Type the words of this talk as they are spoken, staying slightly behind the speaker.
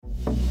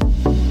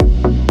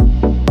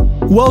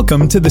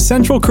Welcome to the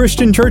Central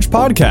Christian Church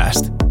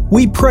podcast.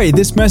 We pray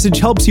this message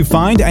helps you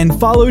find and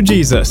follow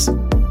Jesus.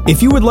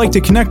 If you would like to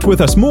connect with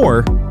us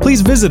more,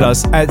 please visit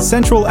us at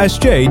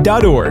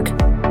centralsj.org.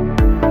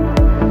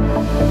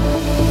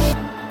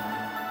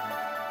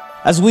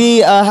 As we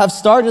have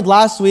started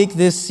last week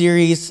this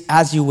series,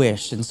 As You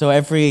Wish. And so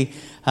every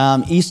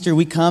Easter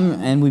we come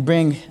and we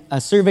bring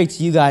a survey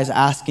to you guys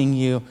asking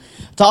you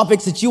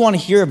topics that you want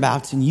to hear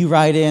about. And you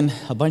write in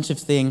a bunch of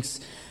things.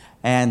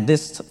 And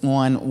this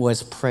one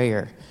was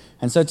prayer.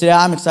 And so today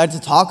I'm excited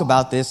to talk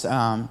about this.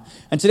 And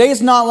today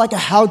is not like a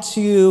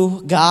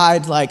how-to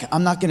guide. Like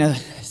I'm not going to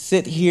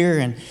sit here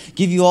and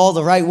give you all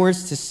the right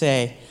words to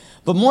say.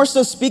 But more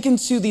so speaking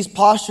to these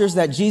postures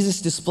that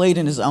Jesus displayed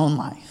in his own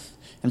life.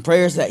 And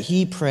prayers that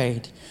he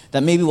prayed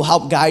that maybe will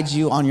help guide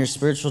you on your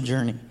spiritual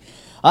journey.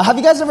 Have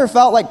you guys ever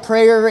felt like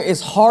prayer is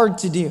hard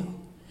to do?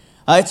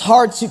 It's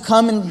hard to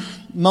come in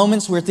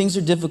moments where things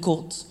are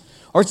difficult.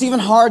 Or it's even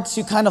hard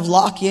to kind of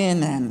lock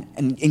in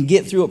and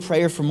get through a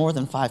prayer for more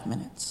than 5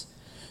 minutes.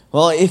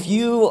 Well, if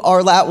you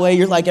are that way,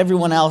 you're like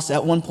everyone else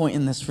at one point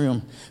in this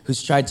room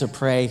who's tried to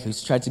pray,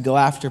 who's tried to go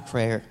after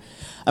prayer.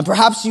 And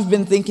perhaps you've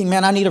been thinking,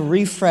 man, I need a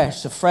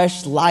refresh, a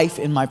fresh life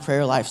in my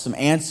prayer life, some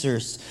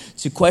answers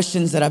to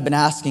questions that I've been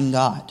asking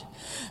God.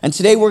 And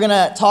today we're going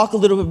to talk a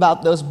little bit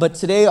about those, but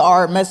today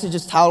our message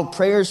is titled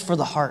Prayers for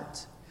the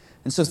Heart.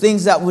 And so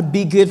things that would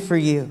be good for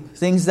you,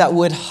 things that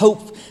would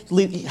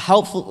be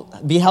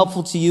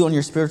helpful to you on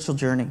your spiritual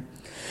journey.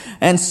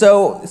 And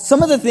so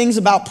some of the things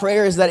about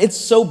prayer is that it's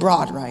so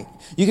broad, right?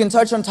 You can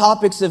touch on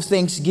topics of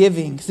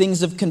thanksgiving,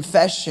 things of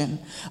confession,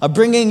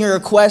 bringing your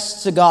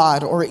requests to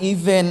God, or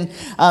even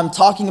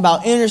talking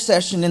about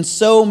intercession and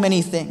so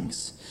many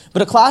things.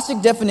 But a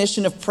classic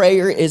definition of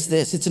prayer is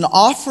this. It's an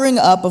offering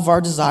up of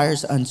our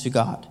desires unto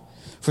God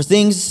for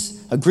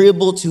things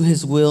agreeable to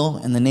his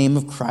will in the name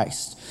of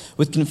Christ,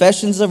 with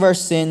confessions of our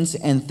sins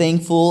and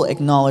thankful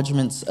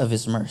acknowledgments of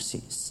his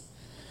mercies.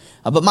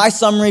 But my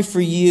summary for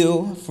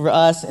you, for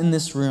us in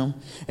this room,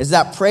 is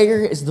that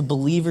prayer is the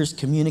believer's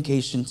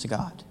communication to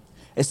God.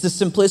 It's the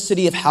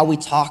simplicity of how we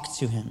talk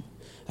to him,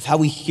 of how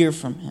we hear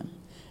from him,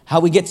 how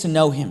we get to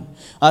know him.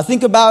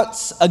 Think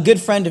about a good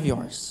friend of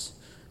yours,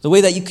 the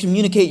way that you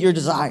communicate your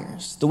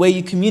desires, the way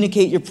you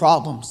communicate your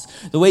problems,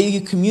 the way you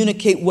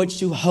communicate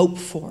what you hope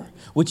for,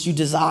 what you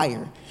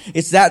desire.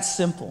 It's that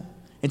simple.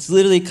 It's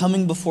literally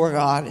coming before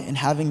God and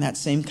having that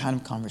same kind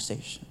of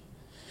conversation.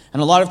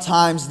 And a lot of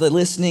times, the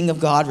listening of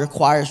God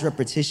requires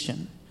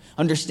repetition,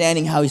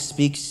 understanding how he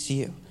speaks to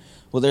you,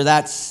 whether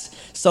that's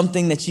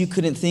something that you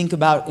couldn't think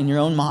about in your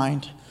own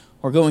mind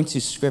or going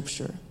to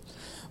Scripture.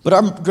 But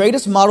our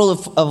greatest model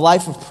of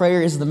life of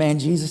prayer is the man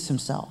Jesus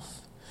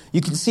himself.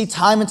 You can see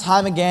time and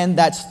time again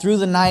that through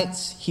the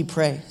nights, he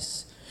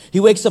prays. He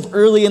wakes up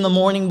early in the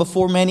morning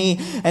before many,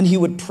 and he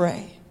would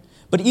pray.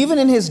 But even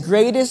in his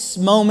greatest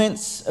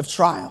moments of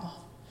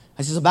trial,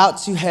 as he's about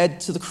to head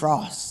to the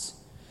cross,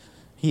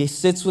 he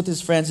sits with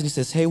his friends and he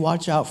says, hey,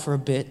 watch out for a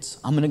bit.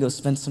 I'm going to go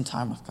spend some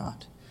time with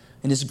God.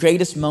 In his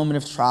greatest moment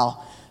of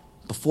trial,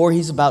 before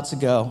he's about to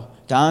go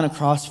down a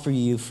cross for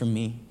you, for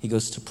me, he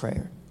goes to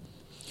prayer.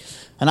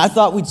 And I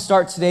thought we'd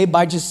start today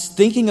by just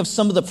thinking of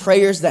some of the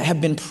prayers that have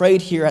been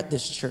prayed here at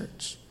this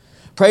church.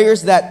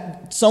 Prayers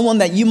that someone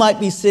that you might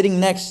be sitting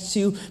next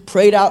to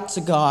prayed out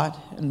to God.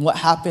 And what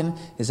happened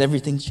is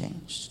everything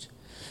changed.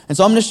 And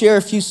so I'm going to share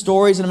a few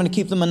stories, and I'm going to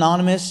keep them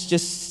anonymous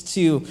just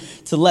to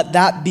let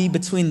that be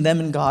between them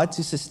and God,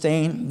 to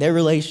sustain their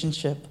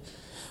relationship.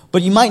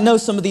 But you might know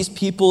some of these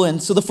people.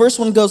 And so the first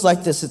one goes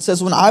like this. It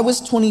says, when I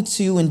was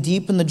 22 and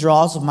deep in the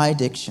draws of my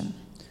addiction,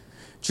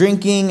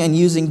 drinking and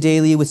using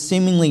daily with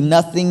seemingly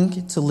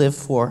nothing to live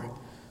for,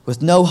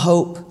 with no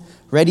hope,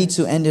 ready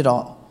to end it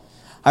all,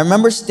 I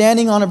remember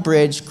standing on a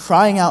bridge,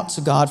 crying out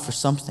to God for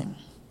something,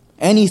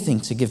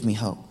 anything to give me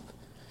hope.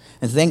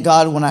 And thank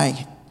God when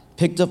I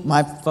picked up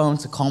my phone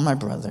to call my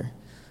brother,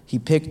 he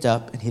picked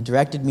up and he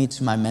directed me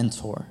to my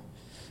mentor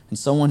and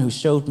someone who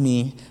showed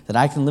me that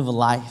I can live a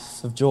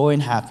life of joy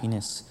and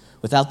happiness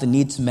without the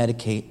need to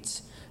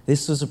medicate.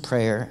 This was a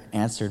prayer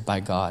answered by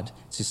God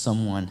to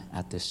someone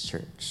at this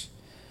church.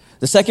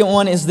 The second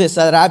one is this,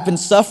 that I've been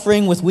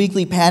suffering with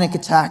weekly panic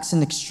attacks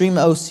and extreme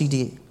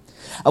OCD.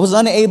 I was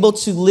unable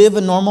to live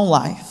a normal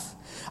life.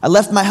 I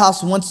left my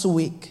house once a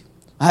week.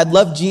 I had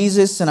loved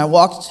Jesus and I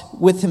walked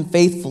with him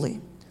faithfully.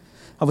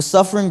 I was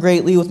suffering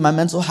greatly with my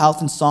mental health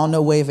and saw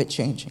no way of it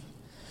changing.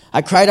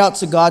 I cried out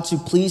to God to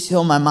please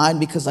heal my mind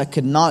because I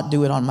could not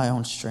do it on my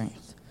own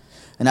strength.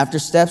 And after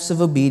steps of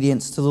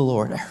obedience to the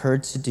Lord, I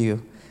heard to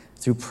do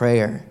through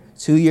prayer.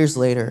 2 years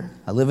later,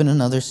 I live in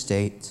another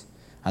state.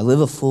 I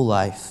live a full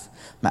life.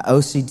 My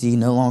OCD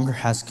no longer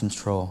has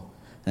control.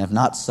 And have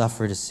not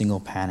suffered a single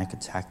panic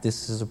attack.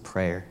 This is a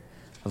prayer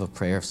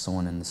of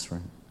someone in this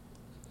room.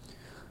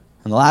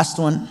 And the last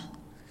one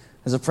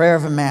is a prayer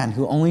of a man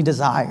who only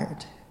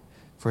desired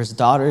for his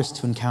daughters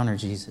to encounter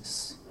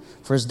Jesus,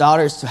 for his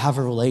daughters to have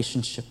a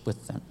relationship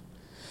with them,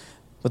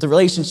 but the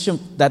relationship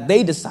that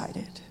they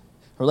decided,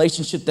 a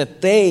relationship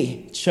that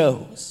they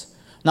chose,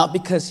 not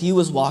because he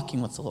was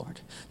walking with the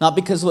Lord, not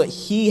because what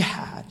he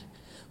had,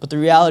 but the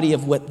reality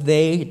of what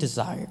they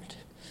desired.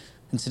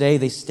 And today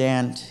they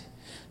stand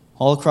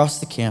all across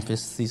the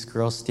campus. These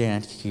girls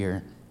stand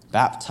here,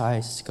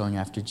 baptized, going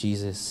after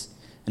Jesus,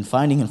 and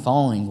finding and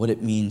following what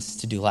it means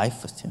to do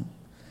life with him.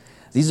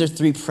 These are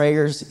 3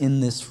 prayers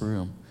in this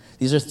room.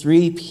 These are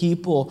 3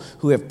 people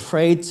who have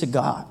prayed to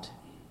God.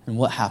 And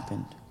what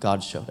happened?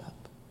 God showed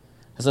up.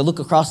 As I look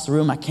across the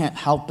room, I can't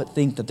help but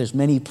think that there's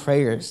many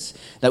prayers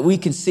that we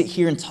can sit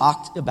here and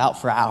talk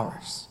about for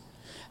hours.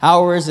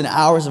 Hours and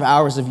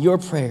hours of your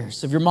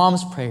prayers, of your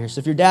mom's prayers,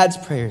 of your dad's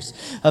prayers,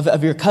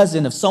 of your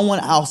cousin, of someone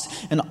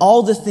else, and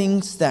all the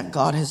things that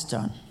God has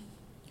done.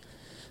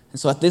 And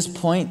so at this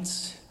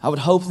point, I would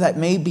hope that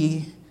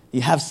maybe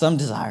you have some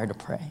desire to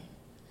pray.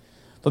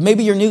 But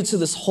maybe you're new to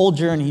this whole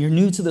journey. You're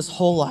new to this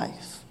whole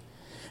life.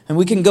 And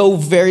we can go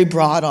very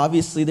broad,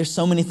 obviously. There's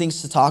so many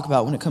things to talk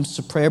about when it comes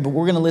to prayer, but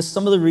we're going to list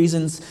some of the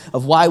reasons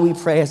of why we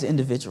pray as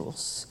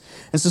individuals.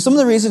 And so some of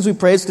the reasons we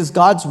pray is because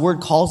God's word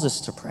calls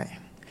us to pray.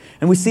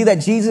 And we see that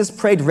Jesus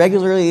prayed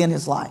regularly in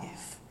his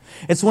life.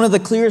 It's one of the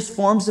clearest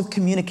forms of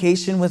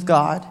communication with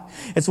God.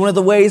 It's one of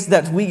the ways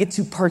that we get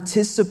to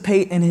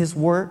participate in his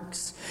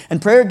works.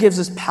 And prayer gives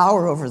us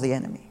power over the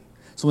enemy.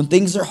 So when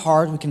things are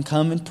hard, we can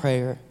come in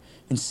prayer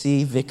and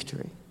see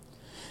victory.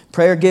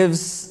 Prayer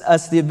gives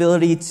us the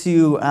ability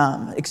to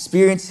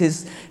experience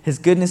his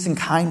goodness and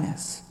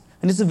kindness.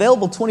 And it's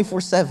available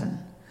 24/7.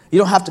 You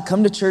don't have to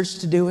come to church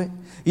to do it.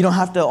 You don't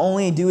have to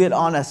only do it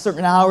on a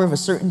certain hour of a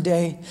certain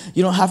day.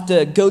 You don't have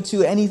to go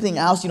to anything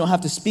else. You don't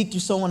have to speak to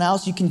someone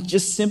else. You can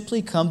just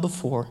simply come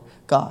before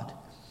God.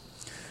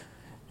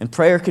 And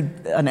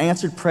an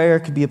answered prayer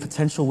could be a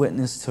potential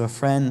witness to a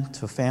friend,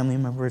 to a family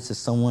member, to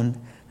someone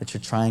that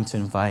you're trying to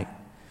invite.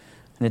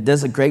 And it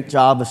does a great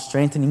job of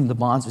strengthening the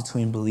bonds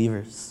between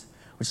believers,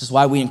 which is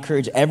why we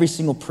encourage every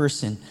single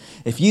person,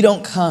 if you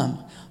don't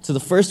come to the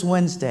first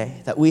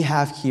Wednesday that we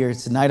have here,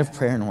 it's a night of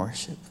prayer and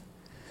worship,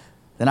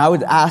 then I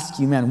would ask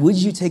you, man, would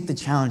you take the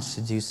challenge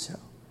to do so?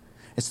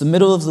 It's the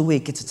middle of the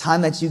week. It's a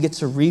time that you get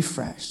to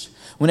refresh.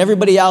 When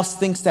everybody else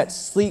thinks that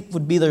sleep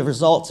would be the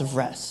result of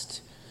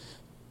rest,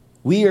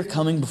 we are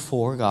coming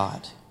before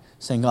God,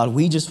 saying, God,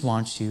 we just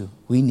want you.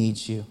 We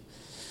need you.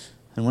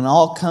 And when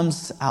all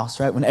comes else,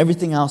 right, when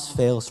everything else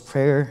fails,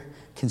 prayer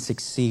can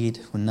succeed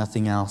when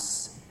nothing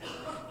else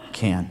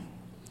can.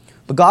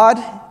 But God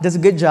does a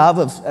good job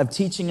of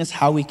teaching us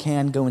how we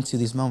can go into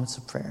these moments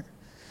of prayer.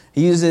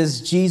 He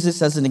uses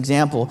Jesus as an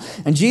example,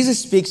 and Jesus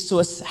speaks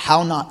to us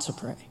how not to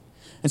pray.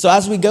 And so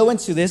as we go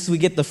into this, we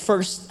get the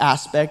first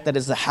aspect, that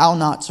is the how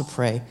not to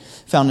pray,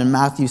 found in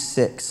Matthew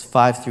 6,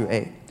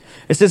 5-8.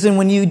 It says, and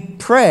when you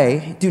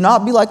pray, do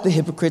not be like the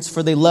hypocrites,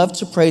 for they love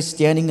to pray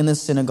standing in the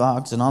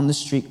synagogues and on the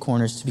street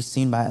corners to be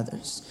seen by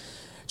others.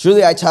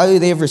 Truly, I tell you,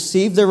 they have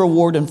received their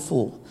reward in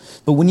full.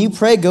 But when you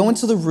pray, go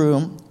into the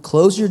room,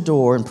 close your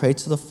door, and pray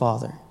to the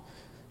Father,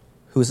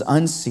 who is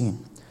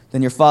unseen.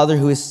 Then your Father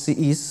who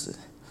sees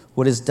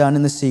what is done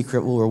in the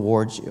secret will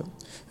reward you.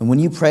 And when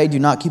you pray, do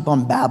not keep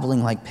on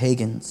babbling like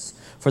pagans,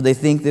 for they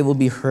think they will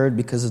be heard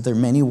because of their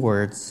many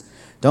words.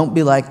 Don't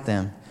be like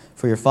them,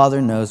 for your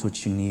Father knows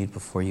what you need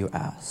before you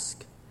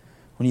ask.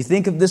 When you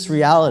think of this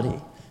reality,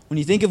 when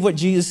you think of what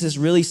Jesus is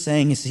really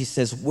saying, is he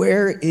says,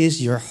 where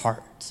is your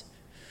heart?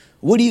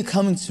 What are you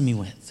coming to me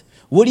with?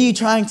 What are you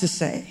trying to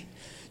say?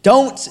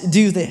 Don't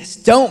do this.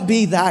 Don't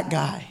be that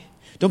guy.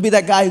 Don't be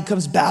that guy who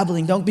comes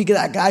babbling. Don't be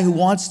that guy who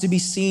wants to be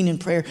seen in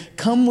prayer.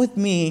 Come with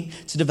me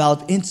to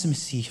develop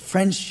intimacy,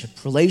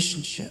 friendship,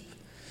 relationship.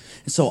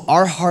 And so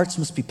our hearts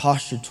must be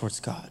postured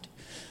towards God.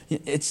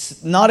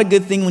 It's not a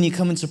good thing when you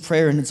come into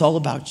prayer and it's all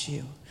about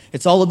you.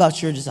 It's all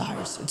about your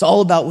desires. It's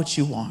all about what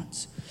you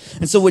want.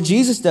 And so what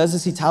Jesus does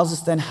is he tells us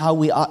then how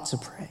we ought to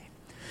pray.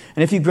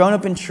 And if you've grown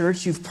up in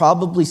church, you've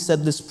probably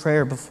said this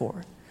prayer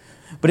before.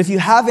 But if you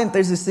haven't,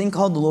 there's this thing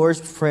called the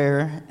Lord's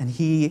Prayer, and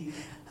he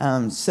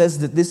says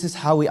that this is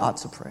how we ought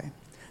to pray.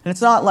 And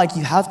it's not like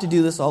you have to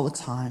do this all the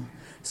time.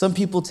 Some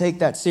people take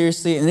that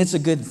seriously, and it's a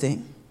good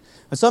thing.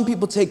 But some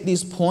people take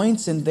these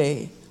points and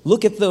they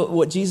look at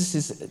what Jesus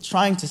is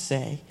trying to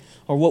say,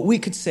 or what we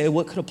could say,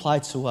 what could apply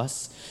to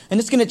us. And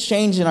it's going to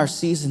change in our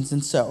seasons.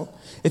 And so,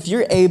 if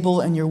you're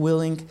able and you're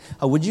willing,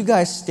 would you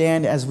guys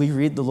stand as we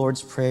read the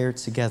Lord's Prayer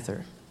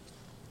together?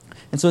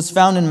 And so it's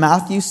found in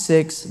Matthew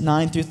 6,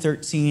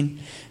 9-13.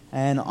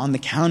 And on the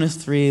count of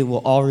 3, we'll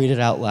all read it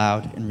out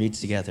loud and read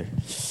together.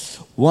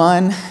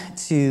 1,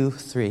 2,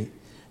 3.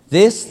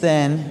 This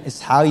then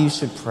is how you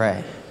should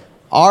pray.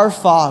 Our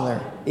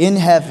Father in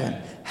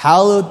heaven,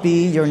 hallowed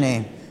be your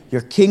name.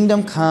 Your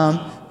kingdom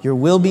come, your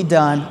will be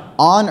done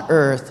on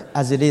earth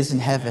as it is in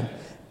heaven.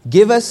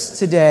 Give us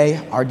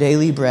today our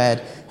daily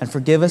bread, and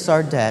forgive us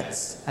our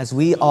debts as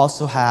we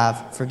also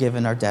have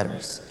forgiven our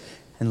debtors.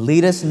 And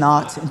lead us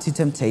not into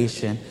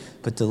temptation,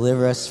 but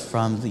deliver us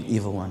from the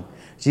evil one.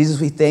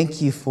 Jesus, we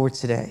thank you for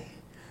today.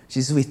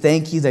 Jesus, we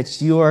thank you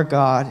that you are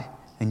God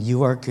and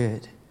you are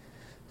good.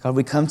 God,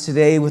 we come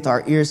today with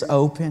our ears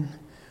open,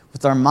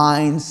 with our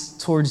minds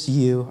towards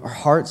you, our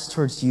hearts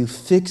towards you,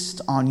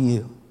 fixed on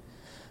you.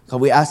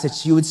 God, we ask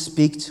that you would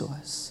speak to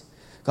us.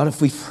 God,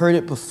 if we've heard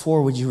it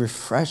before, would you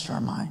refresh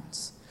our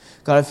minds?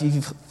 God,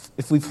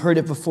 if we've heard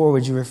it before,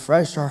 would you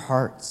refresh our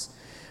hearts?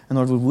 And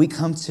Lord, would we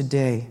come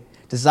today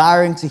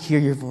desiring to hear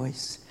your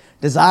voice,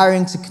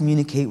 desiring to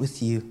communicate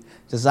with you,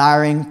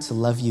 desiring to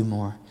love you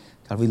more.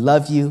 God, we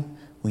love you,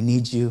 we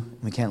need you,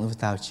 and we can't live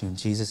without you. In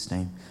Jesus'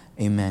 name,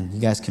 amen. You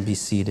guys can be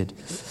seated.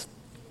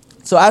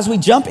 So as we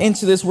jump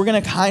into this, we're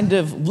going to kind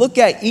of look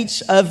at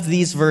each of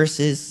these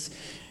verses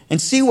and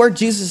see where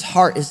Jesus'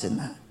 heart is in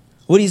that,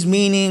 what he's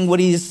meaning, what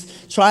he's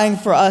trying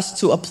for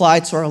us to apply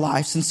to our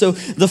lives. And so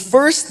the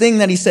first thing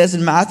that he says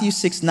in Matthew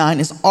 6:9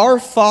 is, "Our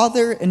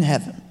Father in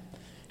heaven,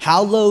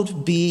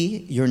 hallowed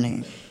be your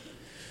name."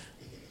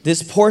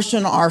 This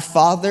portion, "Our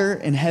Father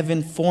in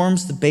heaven,"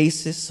 forms the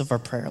basis of our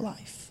prayer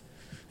life.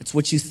 It's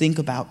what you think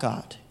about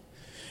God.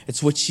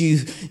 It's what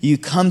you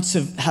come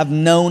to have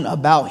known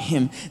about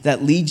him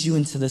that leads you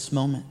into this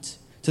moment,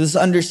 to this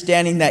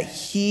understanding that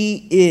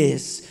he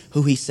is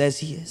who he says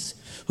he is,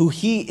 who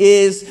he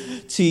is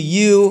to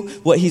you,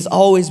 what he's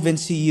always been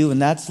to you,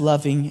 and that's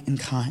loving and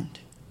kind.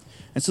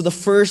 And so the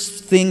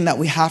first thing that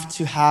we have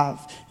to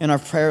have in our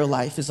prayer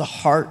life is a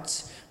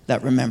heart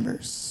that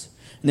remembers.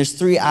 And there's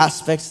three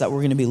aspects that we're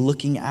going to be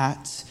looking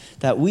at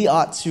that we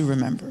ought to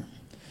remember.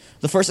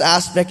 The first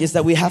aspect is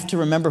that we have to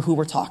remember who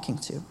we're talking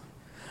to.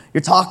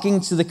 You're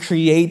talking to the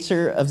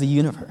creator of the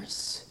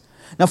universe.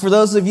 Now, for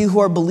those of you who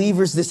are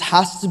believers, this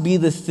has to be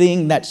the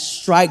thing that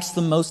strikes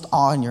the most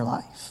awe in your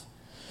life.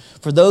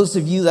 For those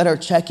of you that are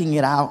checking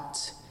it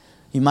out,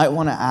 you might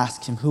want to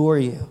ask him, who are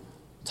you?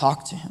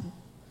 Talk to him.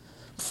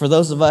 For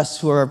those of us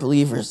who are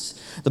believers,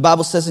 the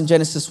Bible says in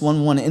Genesis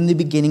 1:1, "In the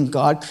beginning,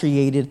 God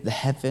created the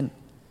heaven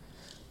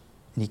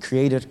and he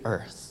created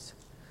earth."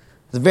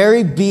 The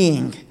very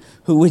being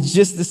who with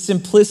just the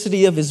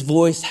simplicity of his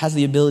voice has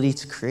the ability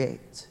to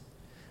create.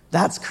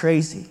 That's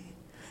crazy.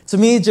 To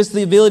me, just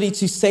the ability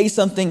to say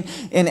something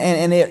and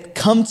it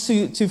come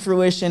to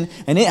fruition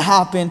and it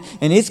happened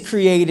and it's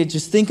created,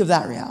 just think of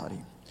that reality.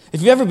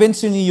 If you've ever been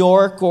to New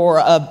York or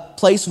a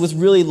place with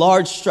really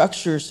large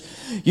structures,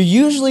 you're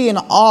usually in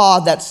awe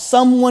that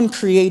someone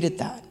created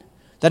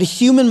that a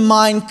human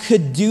mind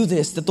could do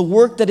this, that the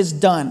work that is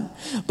done.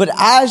 But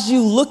as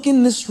you look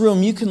in this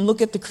room, you can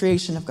look at the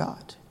creation of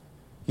God,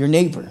 your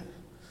neighbor,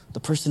 the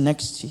person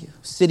next to you,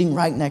 sitting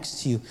right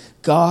next to you.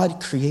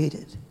 God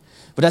created.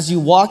 But as you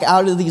walk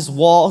out of these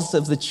walls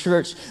of the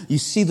church, you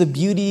see the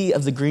beauty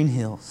of the green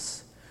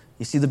hills.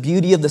 You see the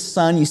beauty of the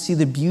sun. You see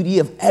the beauty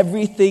of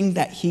everything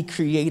that he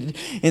created.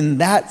 And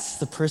that's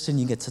the person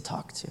you get to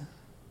talk to.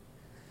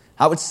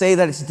 I would say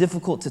that it's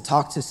difficult to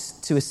talk to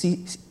a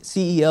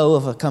CEO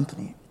of a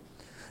company.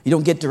 You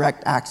don't get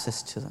direct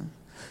access to them.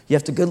 You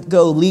have to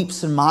go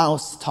leaps and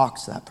miles to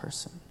talk to that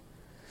person.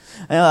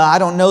 I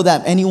don't know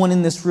that anyone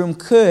in this room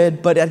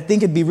could, but I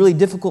think it'd be really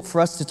difficult for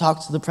us to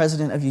talk to the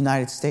President of the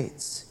United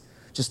States.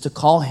 Just to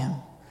call him,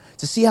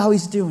 to see how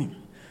he's doing,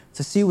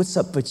 to see what's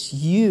up. But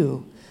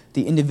you,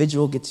 the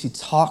individual, get to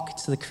talk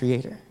to the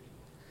Creator.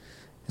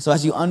 And so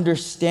as you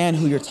understand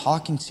who you're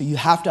talking to, you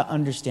have to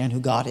understand who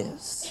God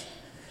is.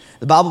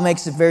 The Bible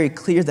makes it very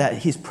clear that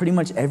he's pretty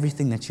much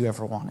everything that you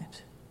ever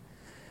wanted.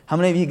 How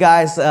many of you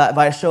guys,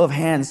 by a show of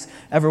hands,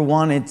 ever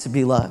wanted to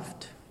be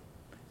loved?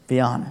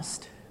 Be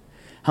honest.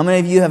 How many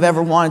of you have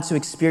ever wanted to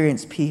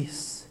experience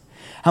peace?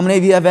 How many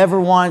of you have ever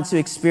wanted to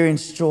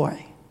experience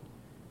joy?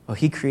 Well,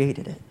 he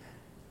created it.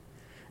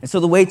 And so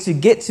the way to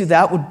get to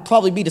that would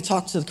probably be to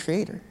talk to the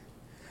Creator.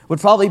 Would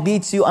probably be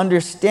to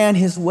understand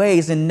his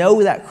ways and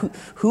know that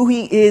who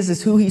he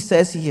is who he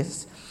says he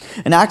is.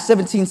 And Acts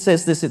 17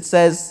 says this. It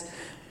says,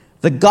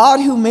 "The God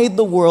who made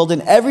the world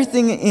and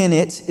everything in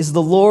it is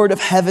the Lord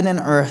of heaven and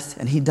earth,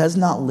 and he does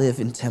not live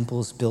in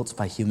temples built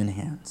by human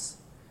hands.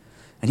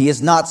 And he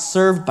is not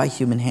served by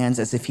human hands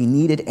as if he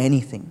needed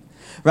anything.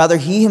 Rather,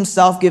 he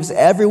himself gives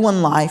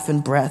everyone life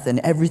and breath and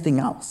everything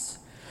else.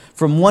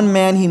 From one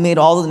man he made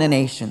all the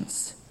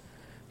nations,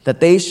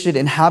 that they should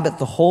inhabit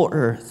the whole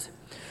earth.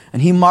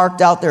 And he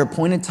marked out their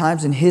appointed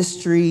times and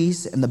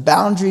histories and the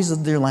boundaries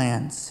of their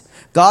lands.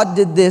 God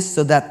did this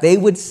so that they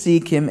would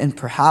seek him and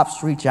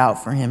perhaps reach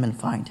out for him and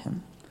find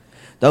him.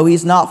 Though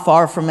he's not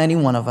far from any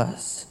one of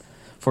us.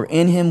 For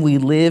in him we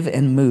live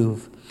and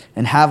move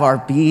and have our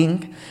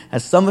being.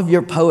 As some of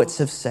your poets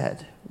have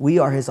said, we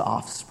are his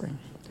offspring."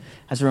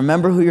 As you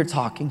remember who you're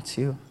talking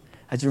to,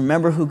 as you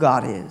remember who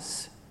God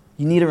is,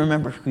 you need to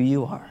remember who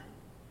you are,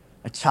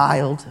 a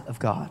child of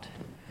God.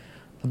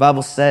 The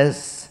Bible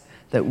says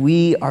that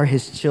we are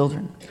his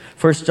children.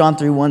 1 John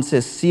 3:1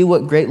 says, "See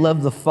what great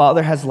love the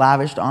Father has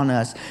lavished on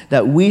us,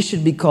 that we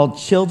should be called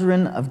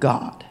children of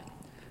God."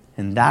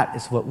 And that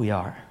is what we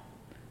are,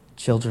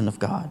 children of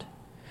God.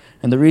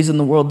 And the reason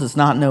the world does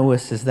not know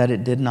us is that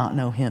it did not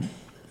know him.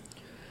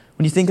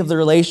 When you think of the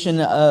relation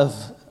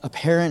of a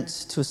parent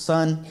to a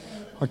son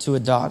or to a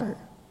daughter,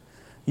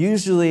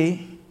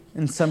 usually,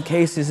 in some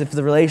cases, if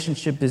the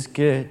relationship is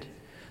good,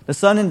 the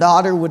son and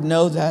daughter would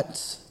know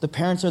that the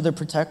parents are their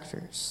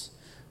protectors,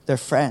 their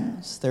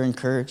friends, their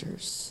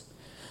encouragers,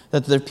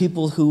 that they're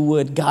people who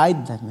would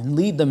guide them and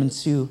lead them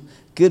into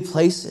good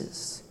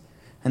places.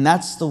 And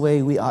that's the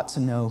way we ought to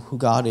know who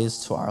God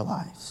is to our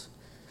lives.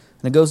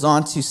 And it goes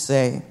on to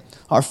say,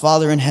 our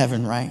Father in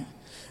heaven, right?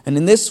 And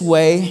in this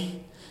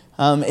way,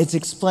 it's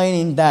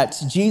explaining that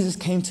Jesus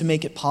came to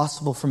make it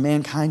possible for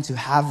mankind to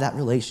have that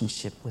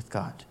relationship with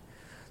God.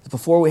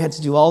 Before we had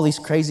to do all these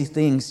crazy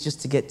things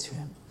just to get to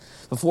him.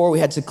 Before we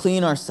had to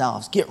clean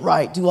ourselves, get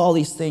right, do all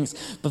these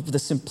things. But the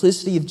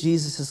simplicity of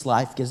Jesus'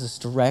 life gives us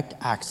direct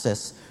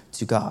access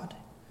to God.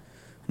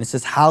 And it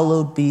says,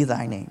 hallowed be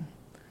thy name.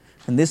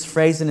 And this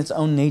phrase in its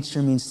own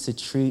nature means to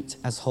treat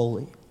as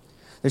holy.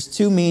 There's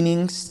two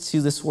meanings to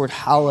this word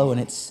hallow,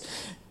 and it's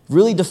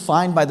really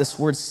defined by this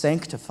word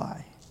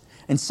sanctify.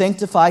 And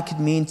sanctify could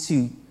mean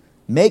to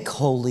make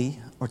holy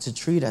or to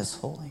treat as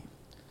holy.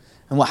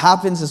 And what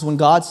happens is when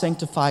God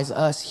sanctifies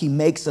us, he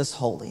makes us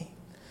holy.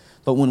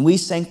 But when we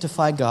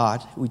sanctify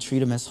God, we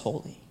treat him as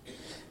holy.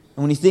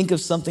 And when you think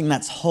of something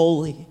that's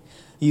holy,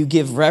 you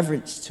give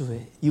reverence to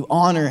it. You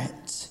honor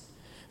it.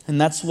 And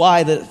that's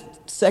why the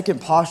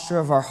second posture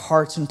of our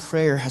hearts in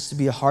prayer has to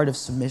be a heart of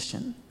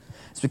submission.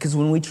 It's because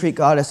when we treat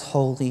God as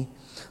holy,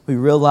 we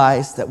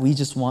realize that we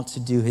just want to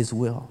do his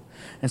will.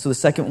 And so the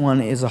second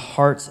one is a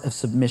heart of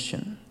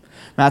submission.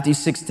 Matthew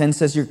 6:10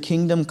 says, your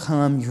kingdom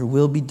come, your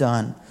will be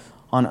done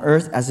on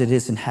earth as it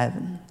is in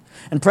heaven.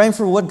 And praying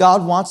for what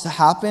God wants to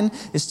happen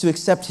is to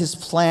accept his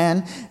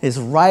plan, his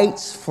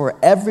rights for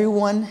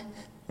everyone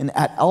and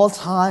at all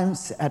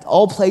times, at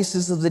all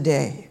places of the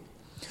day.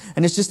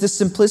 And it's just this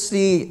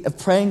simplicity of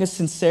praying with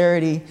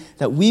sincerity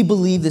that we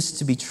believe this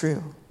to be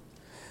true.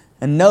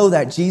 And know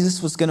that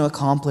Jesus was going to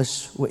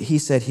accomplish what he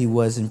said he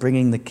was in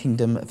bringing the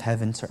kingdom of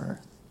heaven to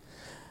earth.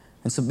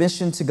 And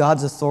submission to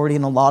God's authority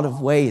in a lot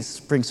of ways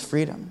brings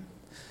freedom.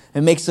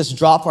 It makes us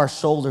drop our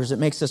shoulders. It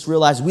makes us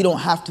realize we don't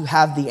have to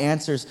have the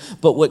answers,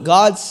 but what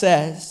God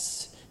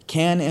says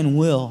can and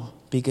will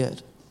be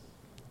good.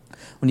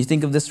 When you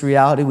think of this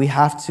reality, we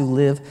have to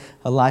live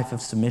a life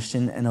of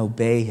submission and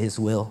obey his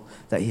will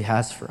that he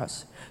has for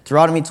us.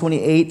 Deuteronomy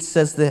 28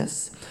 says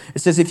this. It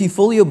says, if you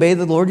fully obey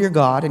the Lord your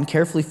God and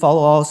carefully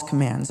follow all his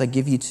commands I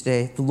give you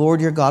today, the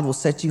Lord your God will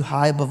set you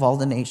high above all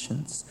the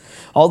nations.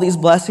 All these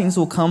blessings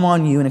will come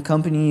on you and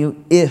accompany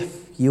you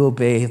if you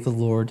obey the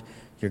Lord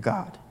your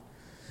God.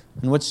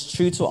 And what's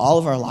true to all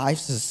of our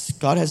lives is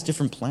God has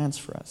different plans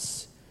for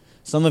us.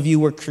 Some of you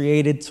were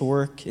created to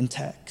work in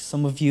tech.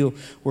 Some of you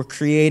were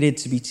created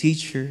to be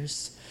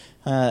teachers,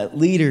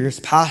 leaders,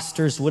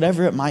 pastors,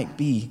 whatever it might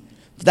be.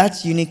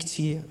 That's unique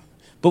to you.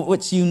 But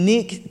what's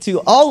unique to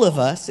all of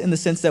us, in the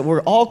sense that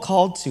we're all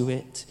called to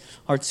it,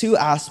 are two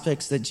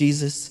aspects that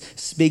Jesus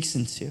speaks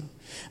into.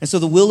 And so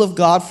the will of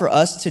God for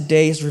us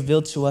today is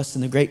revealed to us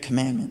in the Great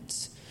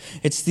Commandments.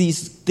 It's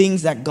these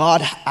things that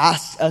God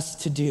asks us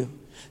to do.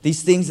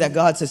 These things that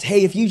God says,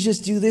 hey, if you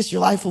just do this,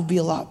 your life will be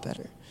a lot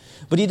better.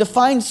 But he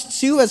defines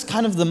two as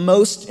kind of the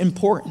most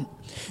important.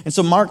 And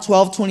so Mark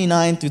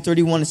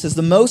 12:29-31, it says,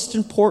 the most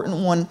important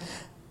one,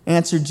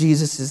 answered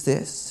Jesus, is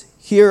this.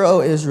 Hear,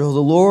 O Israel,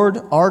 the Lord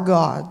our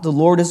God, the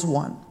Lord is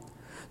one.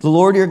 The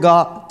Lord your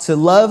God, to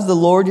love the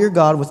Lord your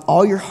God with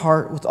all your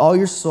heart, with all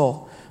your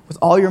soul, with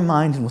all your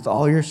mind, and with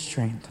all your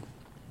strength.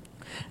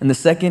 And the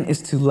second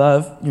is to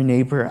love your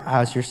neighbor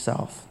as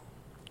yourself.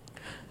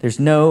 There's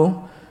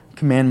no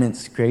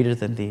commandments greater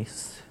than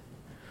these.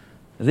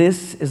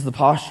 This is the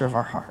posture of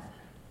our heart.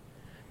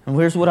 And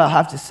here's what I'll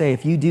have to say.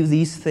 If you do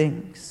these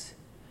things,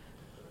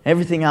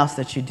 everything else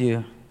that you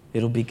do,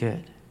 it'll be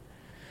good.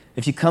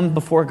 If you come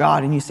before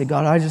God and you say,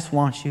 God, I just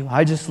want you.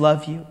 I just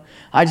love you.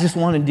 I just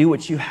want to do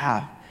what you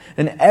have.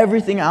 Then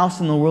everything else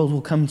in the world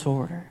will come to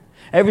order.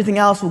 Everything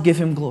else will give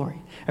him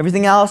glory.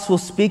 Everything else will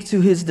speak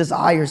to his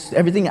desires.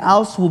 Everything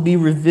else will be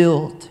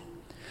revealed.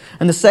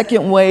 And the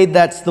second way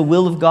that the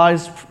will of God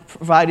is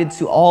provided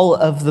to all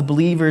of the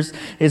believers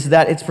is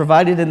that it's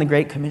provided in the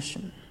Great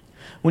Commission.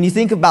 When you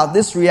think about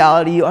this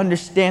reality, you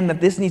understand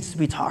that this needs to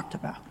be talked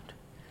about.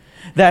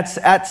 That's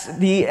at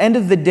the end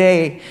of the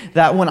day,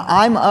 that when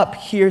I'm up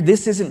here,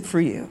 this isn't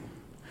for you.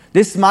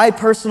 My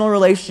personal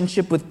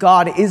relationship with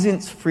God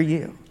isn't for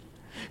you.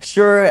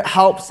 Sure, it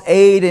helps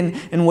aid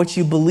in what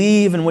you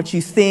believe and what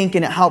you think,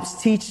 and it helps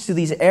teach to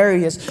these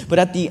areas. But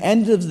at the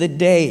end of the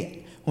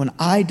day, when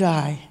I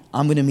die,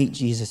 I'm going to meet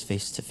Jesus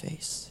face to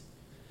face.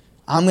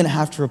 I'm going to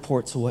have to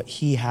report to what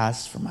he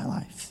has for my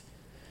life.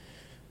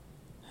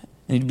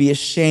 And it'd be a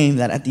shame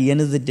that at the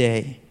end of the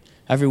day,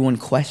 everyone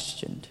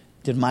questioned,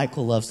 did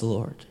Michael love the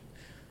Lord?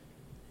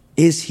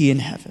 Is he in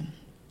heaven?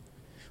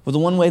 Well, the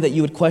one way that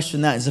you would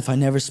question that is if I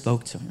never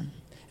spoke to him.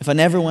 If I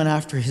never went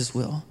after his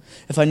will.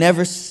 If I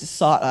never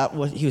sought out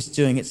what he was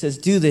doing. It says,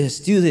 do this,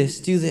 do this,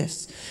 do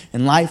this,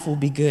 and life will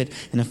be good.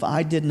 And if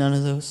I did none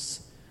of those,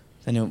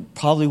 then it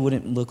probably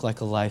wouldn't look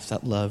like a life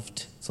that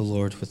loved the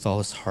Lord with all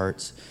his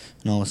heart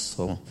and all his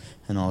soul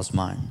and all his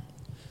mind.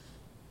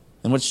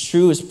 And what's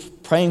true is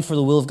praying for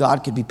the will of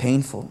God could be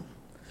painful,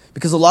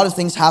 because a lot of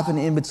things happen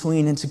in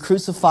between, and to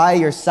crucify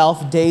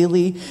yourself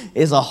daily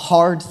is a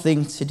hard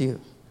thing to do.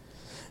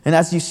 And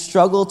as you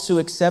struggle to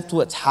accept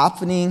what's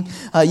happening,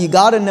 you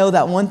got to know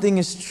that one thing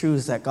is true,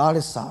 is that God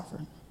is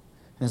sovereign.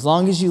 And as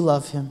long as you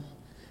love him,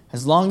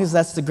 as long as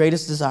that's the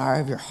greatest desire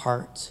of your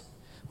heart,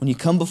 when you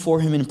come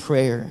before him in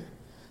prayer,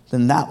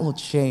 then that will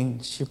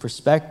change your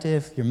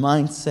perspective, your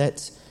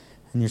mindset,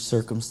 and your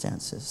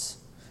circumstances.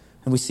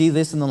 And we see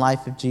this in the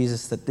life of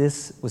Jesus, that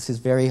this was his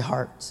very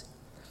heart.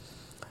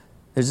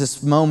 There's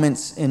this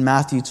moment in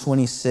Matthew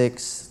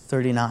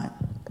 26:39.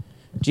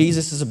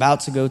 Jesus is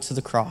about to go to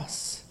the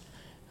cross.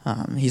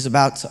 He's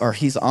about to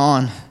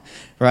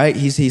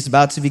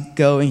be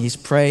going, he's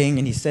praying,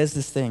 and he says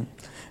this thing.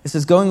 It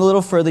says, going a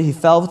little further, he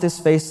fell with his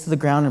face to the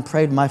ground and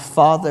prayed, "My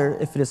Father,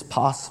 if it is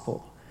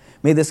possible,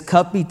 may this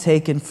cup be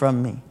taken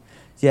from me,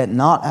 yet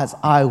not as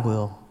I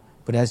will,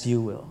 but as you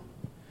will."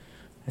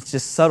 It's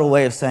just a subtle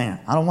way of saying,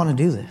 I don't want to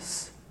do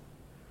this.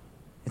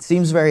 It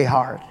seems very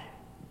hard.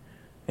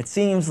 It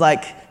seems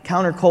like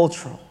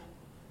countercultural.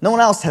 No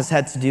one else has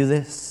had to do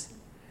this.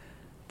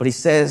 But he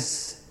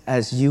says,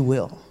 as you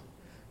will.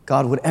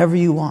 God, whatever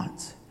you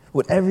want,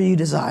 whatever you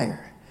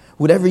desire,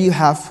 whatever you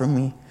have from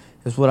me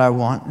is what I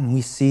want. And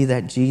we see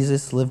that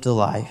Jesus lived a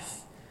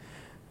life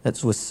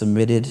that was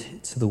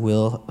submitted to the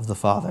will of the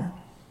Father.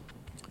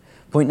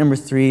 Point number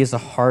 3 is a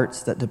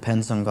heart that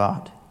depends on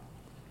God.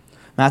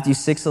 Matthew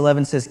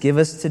 6:11 says, "Give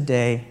us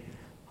today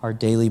our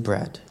daily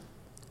bread."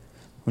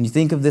 When you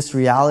think of this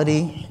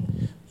reality,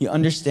 you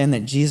understand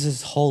that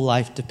Jesus' whole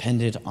life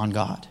depended on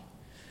God.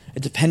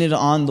 It depended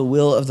on the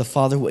will of the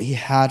Father, what he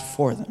had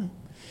for them.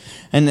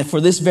 And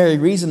for this very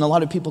reason, a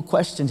lot of people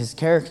questioned his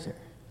character.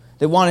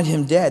 They wanted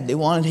him dead. They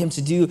wanted him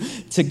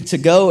to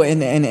go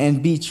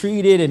and be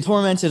treated and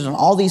tormented and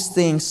all these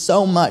things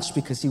so much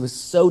because he was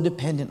so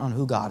dependent on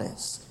who God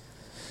is.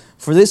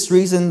 For this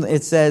reason,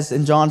 it says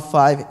in John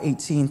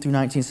 5:18 through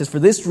 19, it says, "For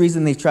this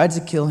reason they tried to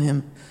kill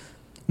him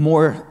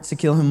more.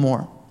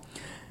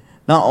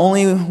 Not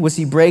only was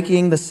he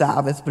breaking the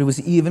Sabbath, but he was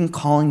even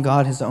calling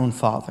God his own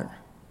Father,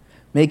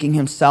 making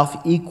himself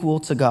equal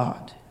to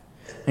God.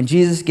 And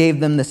Jesus gave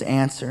them this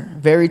answer,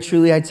 'Very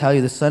truly I tell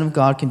you, the Son of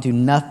God can do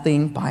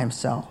nothing by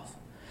himself.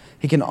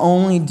 He can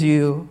only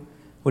do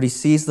what he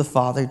sees the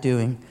Father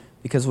doing,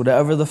 because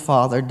whatever the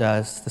Father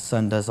does, the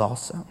Son does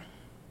also.'"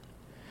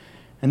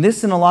 And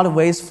this, in a lot of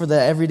ways, for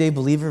the everyday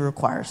believer,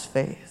 requires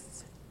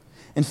faith.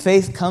 And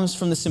faith comes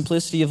from the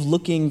simplicity of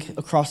looking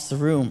across the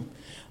room,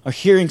 or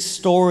hearing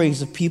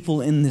stories of people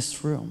in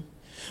this room,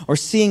 or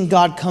seeing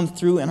God come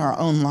through in our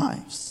own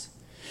lives.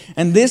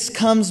 And this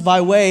comes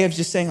by way of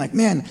just saying, like,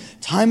 man,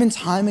 time and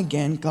time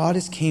again, God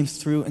has came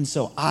through, and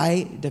so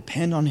I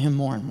depend on him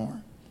more and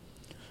more.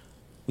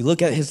 We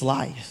look at his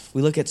life,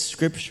 we look at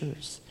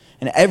scriptures,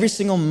 and every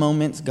single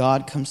moment,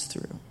 God comes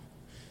through.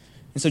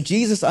 And so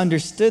Jesus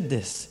understood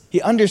this.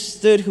 He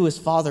understood who his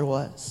Father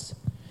was.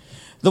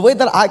 The way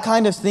that I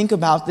kind of think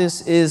about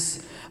this is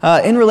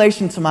in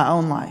relation to my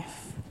own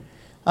life.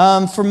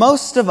 For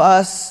most of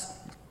us,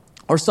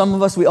 or some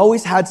of us, we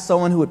always had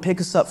someone who would pick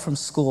us up from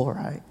school,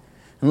 right?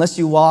 Unless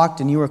you walked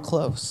and you were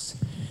close.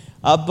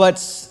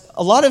 But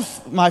a lot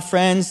of my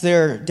friends,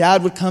 their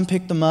dad would come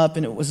pick them up,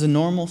 and it was a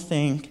normal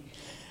thing.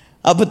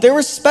 But there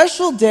were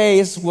special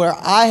days where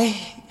I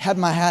had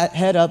my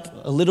head up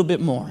a little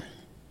bit more.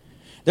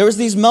 There was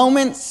these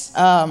moments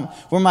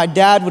where my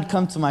dad would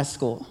come to my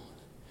school.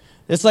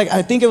 It's like,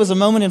 I think it was a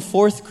moment in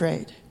 4th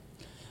grade.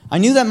 I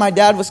knew that my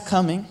dad was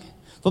coming,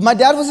 but my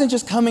dad wasn't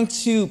just coming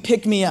to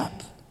pick me up.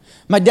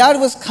 My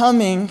dad was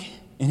coming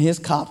in his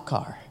cop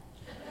car.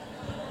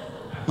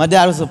 My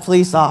dad was a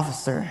police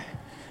officer,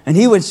 and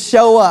he would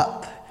show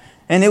up.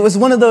 And it was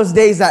one of those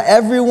days that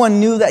everyone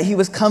knew that he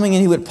was coming,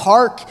 and he would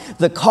park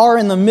the car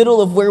in the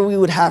middle of where we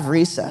would have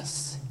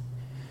recess.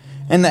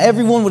 And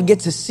everyone would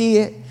get to see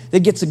it.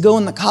 They'd get to go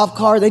in the cop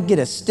car. They'd get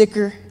a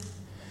sticker.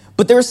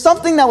 But there was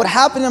something that would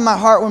happen in my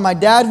heart when my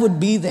dad would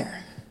be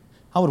there.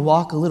 I would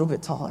walk a little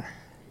bit taller.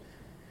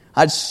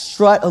 I'd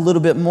strut a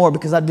little bit more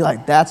because I'd be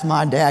like, that's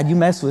my dad. You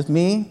mess with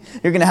me,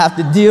 you're going to have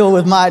to deal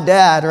with my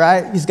dad,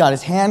 right? He's got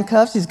his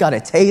handcuffs. He's got a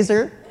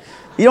taser.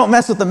 You don't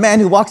mess with the man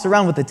who walks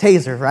around with a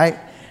taser, right?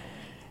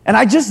 And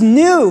I just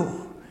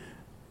knew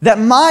that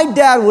my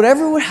dad,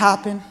 whatever would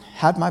happen,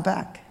 had my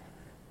back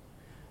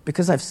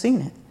because I've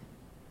seen it.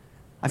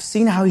 I've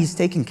seen how he's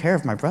taken care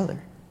of my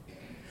brother.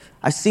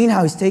 I've seen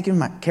how he's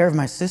taken care of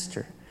my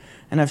sister.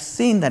 And I've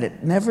seen that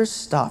it never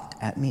stopped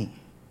at me,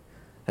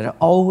 that it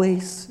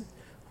always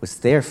was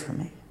there for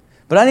me.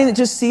 But I didn't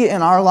just see it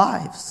in our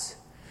lives.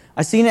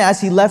 I seen it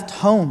as he left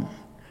home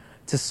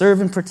to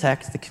serve and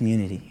protect the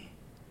community,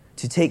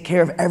 to take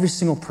care of every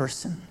single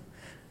person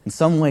in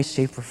some way,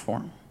 shape, or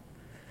form.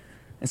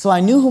 And so I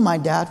knew who my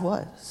dad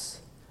was.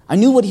 I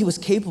knew what he was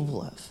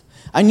capable of.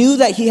 I knew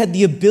that he had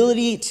the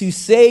ability to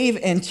save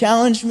and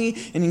challenge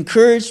me and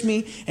encourage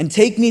me and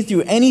take me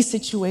through any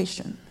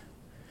situation.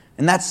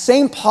 And that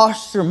same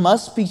posture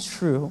must be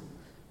true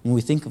when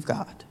we think of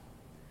God.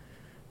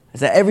 Is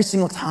that every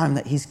single time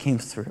that he's came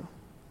through,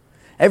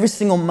 every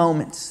single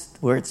moment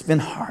where it's been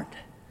hard,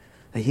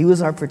 that he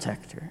was our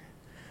protector,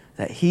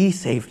 that he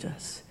saved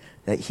us,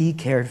 that he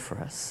cared for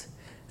us,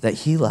 that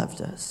he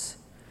loved us.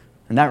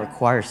 And that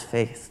requires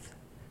faith.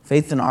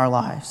 Faith in our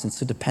lives. And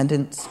so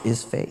dependence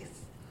is faith.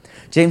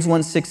 James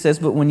 1:6 says,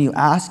 "But when you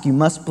ask, you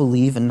must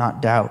believe and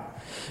not doubt,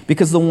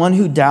 because the one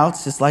who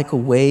doubts is like a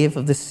wave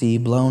of the sea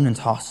blown and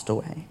tossed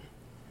away."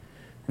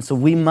 And so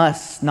we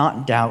must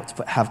not doubt,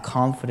 but have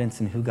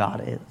confidence in who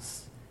God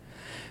is.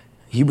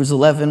 Hebrews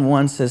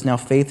 11:1 says, now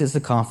faith is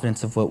the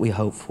confidence of what we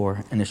hope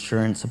for and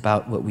assurance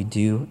about what we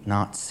do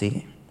not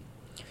see.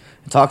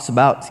 It talks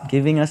about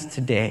giving us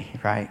today,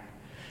 right?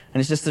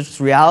 And it's just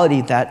this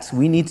reality that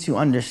we need to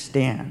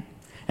understand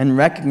and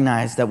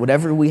recognize that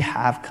whatever we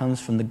have comes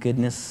from the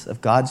goodness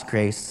of God's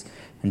grace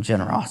and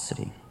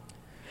generosity.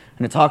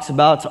 And it talks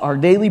about our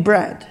daily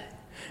bread.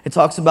 It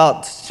talks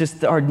about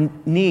just our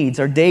needs,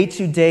 our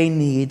day-to-day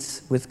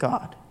needs with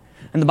God.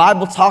 And the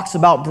Bible talks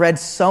about bread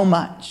so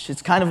much.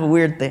 It's kind of a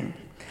weird thing.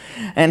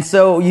 And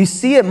so you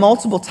see it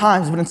multiple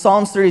times, but in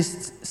Psalms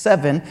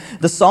 37,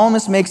 the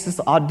psalmist makes this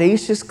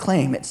audacious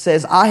claim. It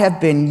says, I have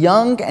been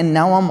young and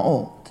now I'm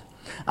old.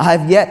 I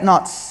have yet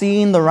not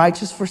seen the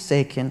righteous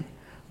forsaken,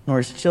 nor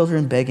his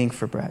children begging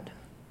for bread.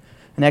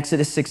 In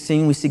Exodus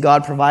 16, we see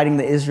God providing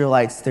the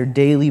Israelites their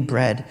daily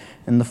bread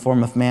in the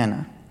form of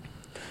manna.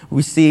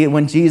 We see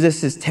when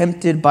Jesus is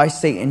tempted by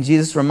Satan,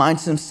 Jesus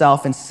reminds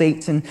himself and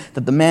Satan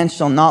that the man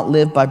shall not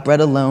live by bread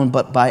alone,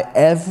 but by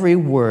every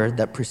word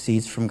that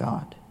proceeds from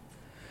God.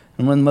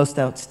 And one of the most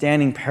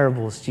outstanding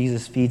parables,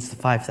 Jesus feeds the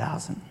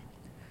 5,000.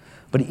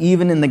 But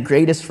even in the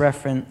greatest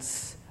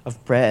reference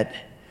of bread,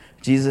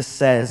 Jesus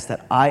says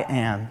that I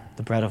am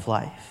the bread of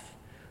life.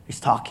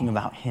 He's talking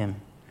about him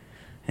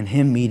and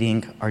him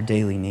meeting our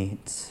daily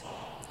needs.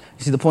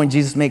 You see, the point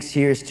Jesus makes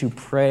here is to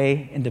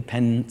pray in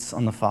dependence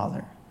on the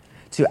Father,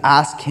 to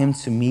ask him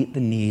to meet the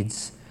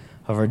needs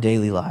of our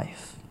daily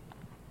life.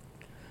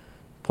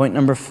 Point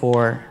number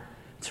 4,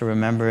 to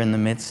remember in the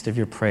midst of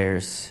your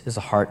prayers is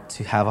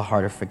to have a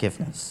heart of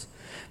forgiveness.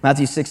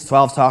 Matthew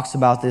 6:12 talks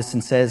about this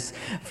and says,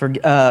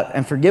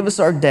 and forgive us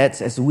our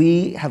debts as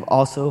we have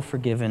also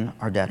forgiven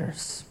our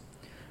debtors.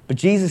 But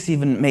Jesus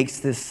even makes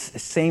this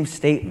same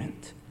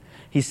statement.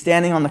 He's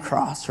standing on the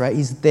cross, right?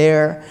 He's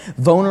there,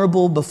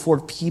 vulnerable before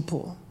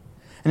people.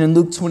 And in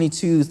Luke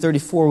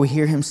 22:34, we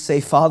hear him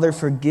say, Father,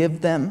 forgive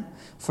them,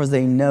 for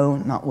they know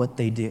not what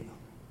they do.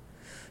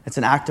 It's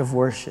an act of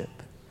worship,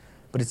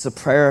 but it's a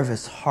prayer of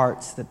his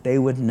heart that they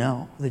would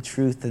know the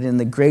truth, that in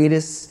the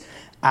greatest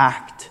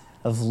act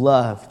of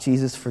love,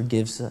 Jesus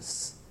forgives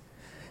us.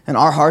 And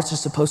our hearts are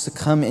supposed to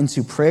come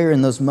into prayer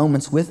in those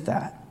moments with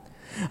that.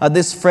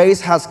 This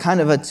phrase has kind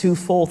of a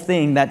twofold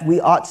thing, that we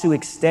ought to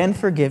extend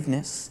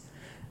forgiveness,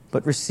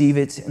 but receive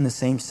it in the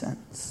same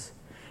sense.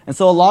 And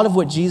so a lot of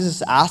what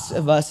Jesus asks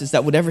of us is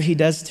that whatever he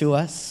does to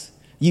us,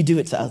 you do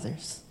it to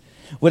others.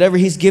 Whatever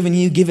he's given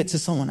you, give it to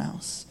someone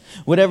else.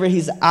 Whatever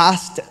he's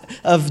asked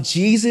of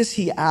Jesus,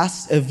 he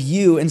asks of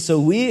you. And so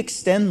we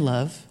extend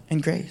love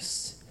and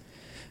grace.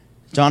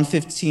 John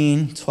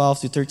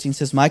 15:12-13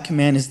 says, my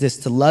command is this,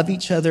 to love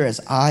each other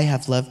as I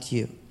have loved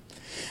you.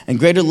 And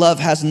greater love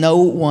has no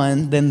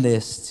one than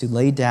this, to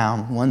lay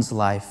down one's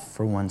life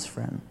for one's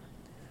friend.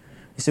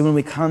 You see, when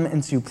we come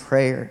into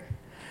prayer,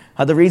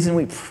 the reason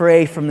we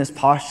pray from this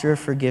posture of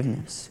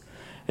forgiveness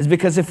is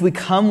because if we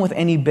come with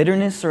any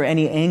bitterness or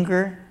any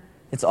anger,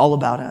 it's all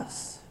about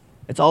us.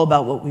 It's all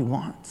about what we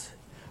want.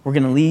 We're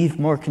going to leave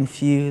more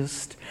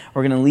confused.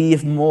 We're going to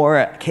leave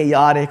more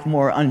chaotic,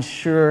 more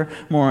unsure,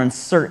 more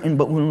uncertain.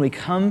 But when we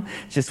come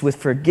just with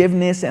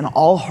forgiveness and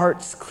all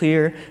hearts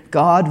clear,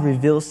 God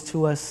reveals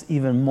to us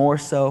even more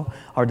so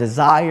our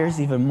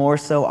desires, even more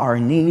so our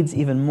needs,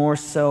 even more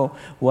so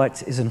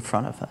what is in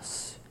front of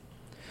us.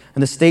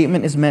 And the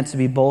statement is meant to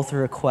be both a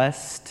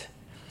request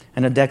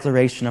and a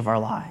declaration of our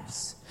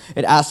lives.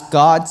 It asks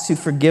God to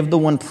forgive the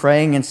one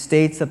praying and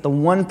states that the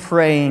one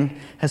praying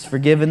has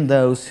forgiven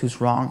those who's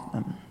wronged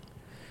them.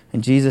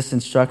 And Jesus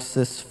instructs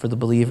this for the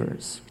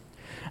believers.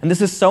 And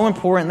this is so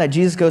important that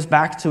Jesus goes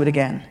back to it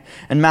again.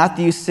 In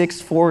Matthew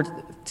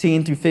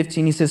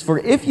 6:14-15, he says, for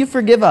if you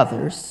forgive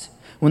others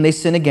when they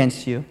sin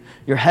against you,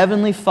 your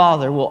heavenly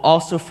Father will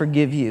also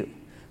forgive you.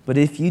 But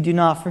if you do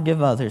not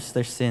forgive others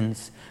their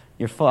sins,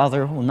 your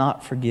Father will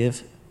not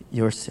forgive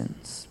your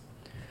sins.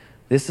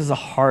 This is a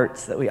heart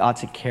that we ought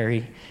to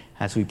carry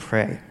as we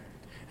pray.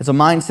 It's a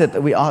mindset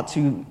that we ought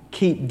to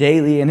keep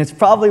daily, and it's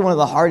probably one of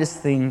the hardest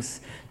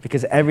things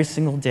because every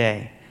single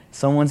day,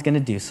 someone's going to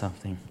do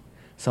something.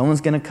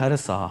 Someone's going to cut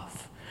us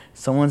off.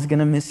 Someone's going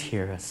to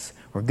mishear us.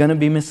 We're going to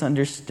be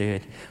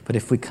misunderstood. But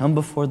if we come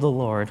before the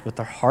Lord with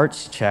our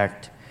hearts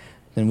checked,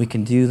 then we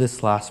can do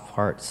this last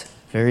part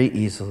very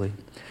easily.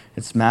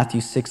 It's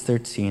Matthew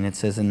 6:13. It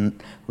says,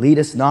 and lead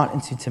us not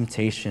into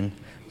temptation,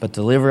 but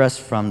deliver us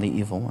from the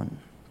evil one.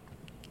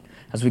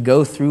 As we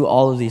go through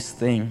all of these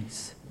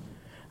things,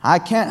 I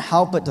can't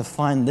help but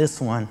define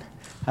this one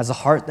as a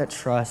heart that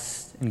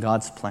trusts in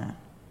God's plan.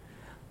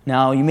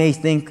 Now, you may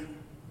think,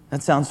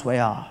 that sounds way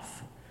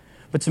off.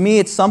 But to me,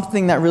 it's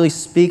something that really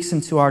speaks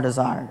into our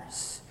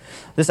desires.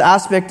 This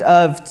aspect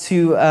of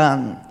to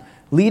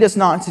lead us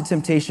not into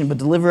temptation, but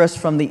deliver us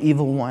from the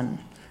evil one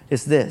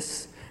is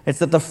this. It's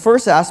that the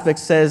first aspect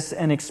says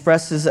and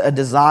expresses a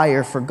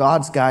desire for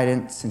God's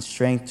guidance and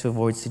strength to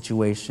avoid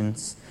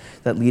situations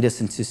that lead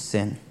us into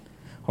sin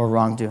or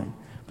wrongdoing.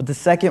 But the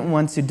second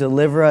one, to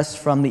deliver us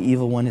from the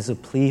evil one, is a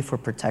plea for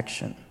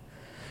protection.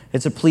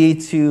 It's a plea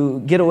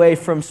to get away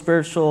from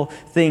spiritual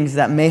things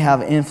that may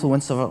have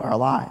influence over our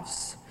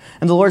lives.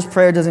 And the Lord's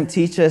Prayer doesn't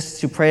teach us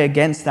to pray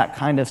against that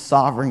kind of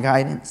sovereign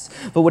guidance,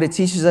 but what it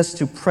teaches us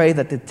to pray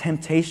that the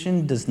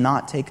temptation does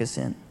not take us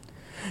in.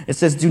 It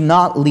says, do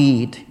not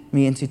lead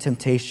me into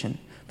temptation,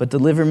 but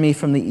deliver me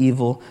from the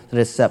evil that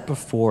is set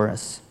before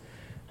us.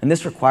 And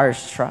this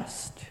requires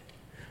trust.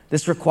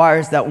 This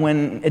requires that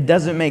when it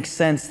doesn't make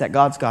sense, that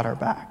God's got our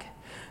back.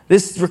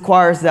 This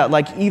requires that,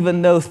 like,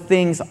 even though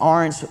things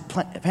aren't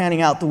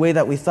panning out the way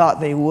that we thought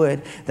they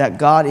would, that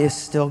God is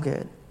still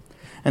good.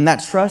 And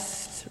that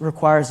trust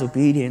requires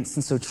obedience.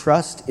 And so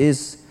trust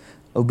is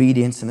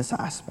obedience in this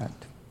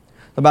aspect.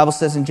 The Bible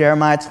says in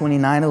Jeremiah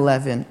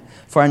 29:11,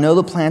 for I know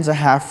the plans I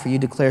have for you,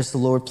 declares the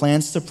Lord,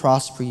 plans to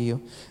prosper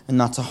you and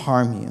not to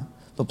harm you,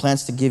 but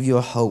plans to give you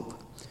a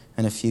hope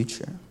and a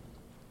future.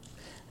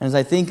 And as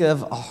I think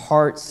of a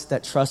heart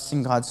that trusts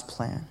in God's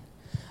plan,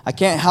 I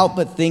can't help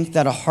but think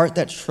that a heart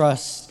that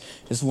trusts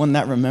is one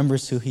that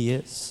remembers who he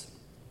is,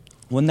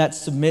 one that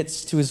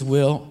submits to his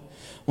will,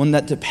 one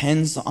that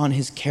depends on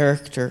his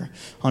character,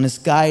 on his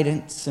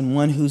guidance, and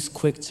one who's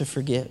quick to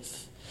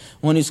forgive,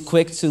 one who's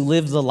quick to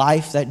live the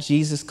life that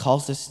Jesus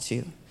calls us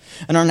to.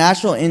 And our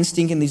natural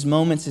instinct in these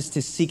moments is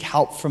to seek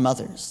help from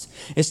others,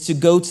 is to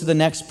go to the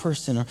next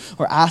person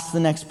or ask the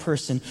next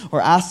person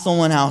or ask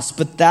someone else.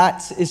 But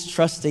that is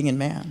trusting in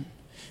man.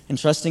 And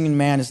trusting in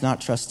man is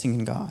not trusting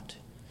in God.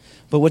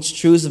 But what's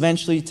true is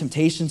eventually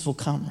temptations will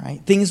come,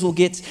 right? Things will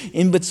get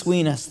in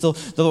between us.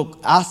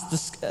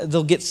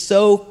 They'll get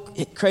so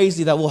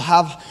crazy that we'll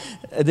have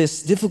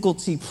this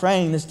difficulty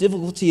praying, this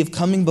difficulty of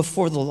coming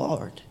before the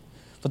Lord.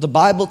 But the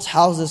Bible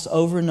tells us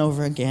over and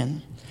over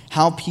again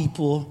how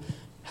people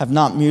have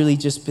not merely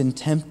just been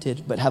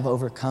tempted, but have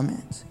overcome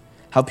it.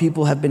 How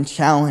people have been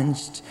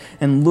challenged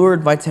and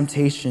lured by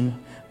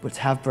temptation, but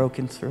have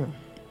broken through.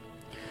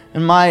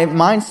 And my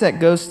mindset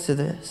goes to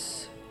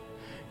this,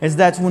 is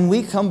that when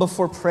we come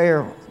before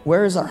prayer,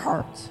 where is our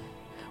heart?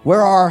 Where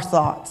are our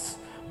thoughts?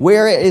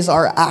 Where is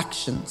our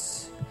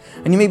actions?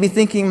 And you may be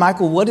thinking,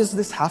 Michael, what does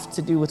this have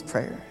to do with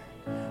prayer?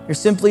 You're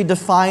simply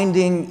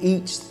defining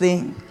each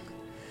thing.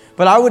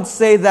 But I would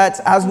say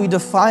that as we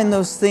define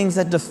those things,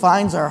 that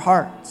defines our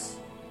hearts.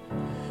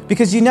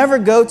 Because you never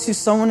go to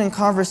someone in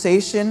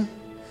conversation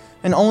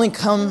and only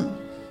come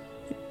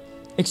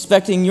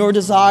expecting your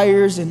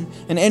desires and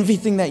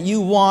everything that you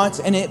want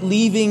and it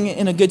leaving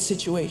in a good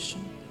situation.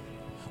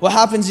 What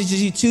happens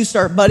is you two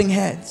start butting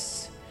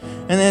heads.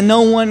 And then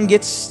no one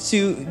gets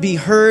to be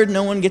heard.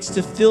 No one gets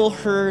to feel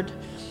heard.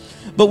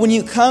 But when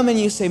you come and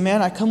you say,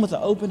 man, I come with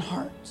an open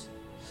heart.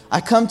 I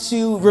come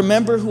to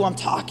remember who I'm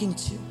talking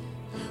to.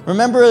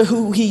 Remember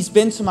who he's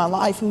been to my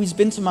life, who he's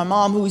been to my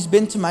mom, who he's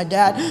been to my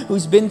dad, who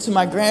he's been to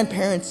my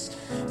grandparents,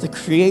 the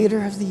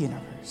creator of the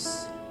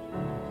universe.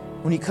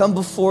 When you come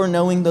before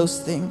knowing those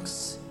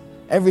things,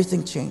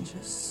 everything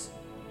changes.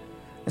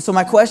 And so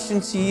my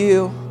question to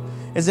you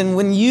is, and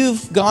when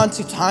you've gone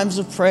to times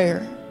of prayer,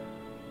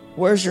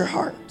 where's your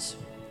heart?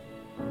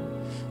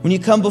 When you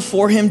come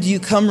before him, do you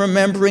come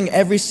remembering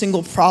every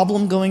single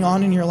problem going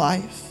on in your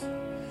life?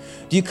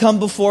 Do you come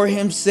before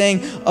him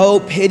saying,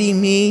 oh, pity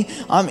me,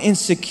 I'm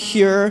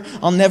insecure,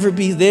 I'll never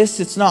be this,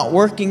 it's not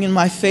working in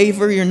my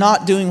favor, you're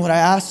not doing what I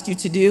asked you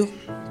to do?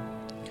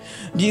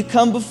 Do you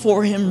come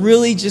before him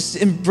really just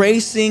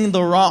embracing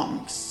the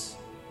wrongs?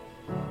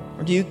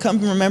 Or do you come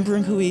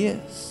remembering who he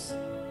is?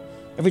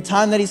 Every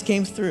time that he's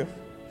came through,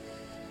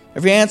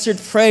 every answered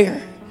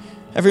prayer,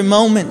 every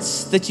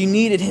moment that you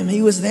needed him,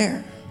 he was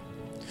there.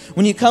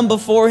 When you come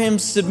before him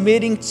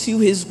submitting to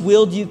his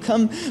will, do you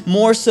come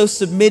more so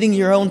submitting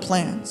your own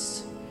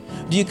plans?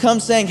 Do you come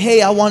saying,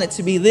 hey, I want it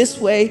to be this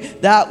way,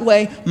 that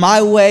way,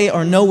 my way,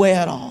 or no way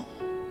at all?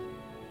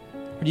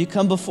 Or do you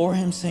come before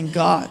him saying,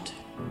 God,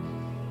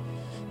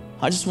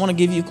 I just want to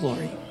give you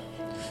glory.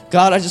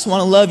 God, I just want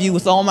to love you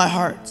with all my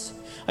heart.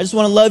 I just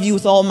want to love you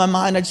with all my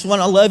mind. I just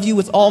want to love you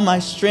with all my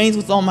strength,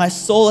 with all my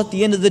soul. At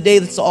the end of the day,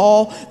 that's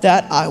all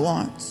that I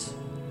want.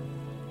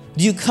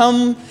 Do you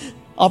come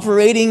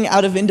operating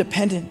out of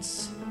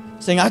independence,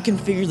 saying, I can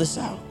figure this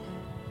out.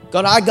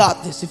 God, I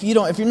got this. If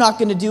you're not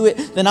going to do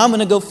it, then I'm going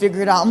to go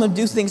figure it out. I'm going to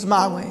do things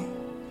my way.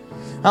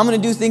 I'm going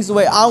to do things the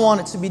way I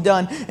want it to be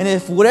done. And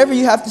if whatever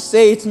you have to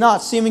say, it's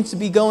not seeming to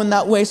be going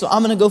that way, so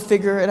I'm going to go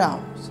figure it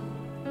out.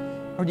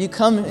 Or do you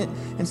come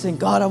and say,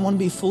 God, I want to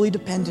be fully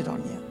dependent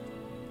on you.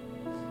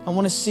 I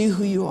want to see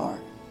who you are.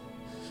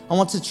 I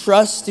want to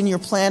trust in your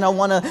plan. I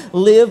want to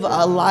live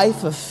a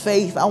life of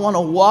faith. I want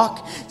to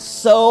walk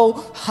so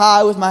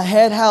high with my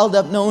head held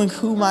up, knowing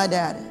who my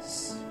dad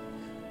is,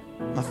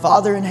 my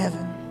Father in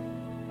heaven.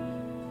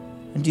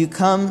 And do you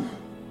come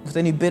with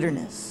any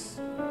bitterness?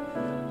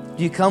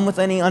 Do you come with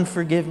any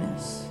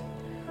unforgiveness?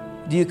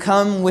 Do you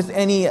come with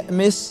any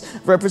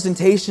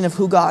misrepresentation of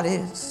who God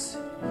is?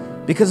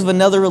 Because of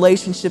another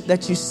relationship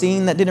that you've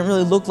seen that didn't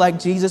really look like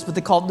Jesus, but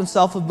they called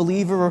themselves a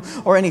believer,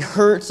 or any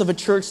hurts of a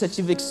church that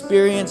you've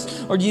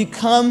experienced? Or do you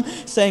come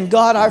saying,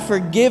 God, I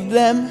forgive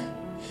them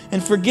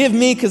and forgive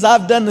me because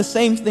I've done the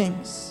same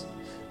things?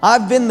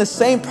 I've been the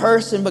same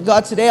person, but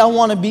God, today I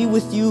want to be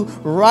with you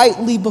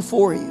rightly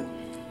before you.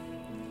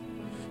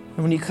 And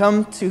when you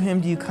come to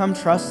him, do you come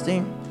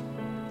trusting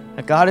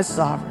that God is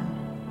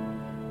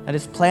sovereign, that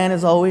his plan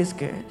is always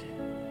good,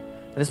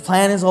 that his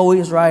plan is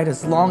always right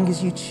as long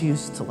as you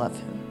choose to love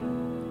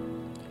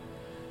him?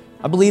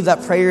 I believe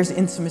that prayer is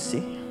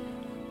intimacy.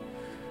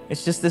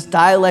 It's just this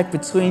dialect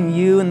between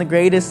you and the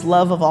greatest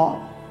love of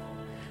all.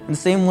 In the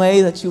same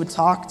way that you would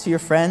talk to your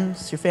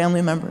friends, your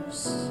family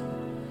members.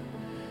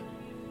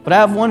 But I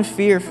have one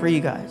fear for you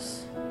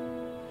guys.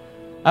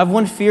 I have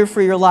one fear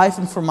for your life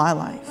and for my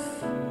life.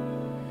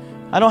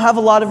 I don't have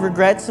a lot of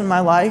regrets in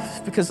my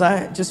life because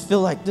I just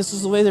feel like this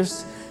is the way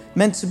there's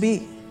meant to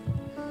be.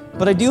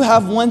 But I do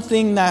have one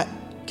thing that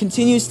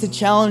continues to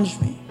challenge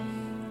me.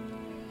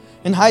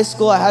 In high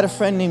school, I had a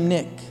friend named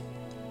Nick.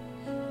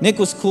 Nick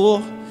was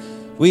cool.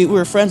 We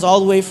were friends all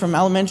the way from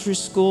elementary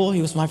school.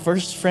 He was my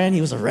first friend.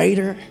 He was a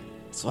Raider,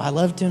 so I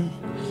loved him.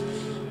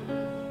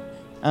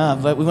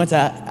 But we went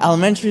to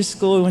elementary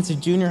school, we went to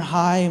junior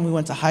high, and we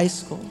went to high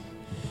school.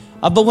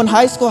 But when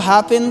high school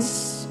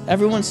happens,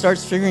 everyone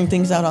starts figuring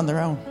things out on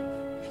their own.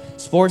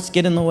 Sports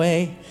get in the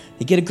way.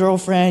 You get a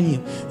girlfriend,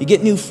 you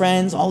get new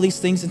friends, all these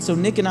things. And so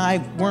Nick and I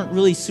weren't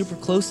really super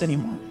close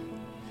anymore.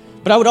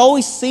 But I would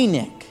always see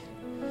Nick.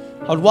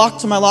 I would walk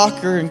to my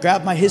locker and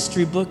grab my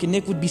history book, and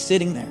Nick would be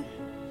sitting there.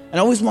 And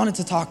I always wanted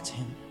to talk to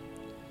him.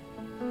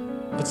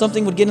 But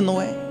something would get in the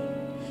way.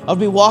 I would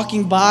be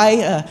walking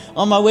by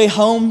on my way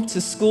home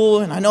to school,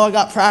 and I know I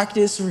got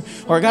practice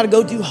or I got to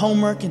go do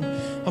homework, and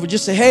I would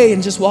just say, hey,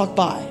 and just walk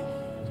by.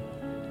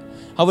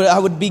 I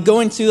would be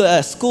going to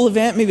a school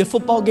event, maybe a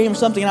football game or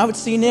something, and I would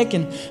see Nick,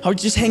 and I would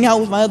just hang out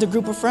with my other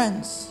group of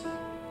friends.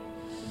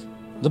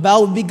 The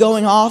bell would be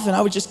going off, and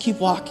I would just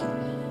keep walking.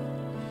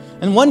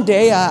 And one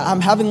day,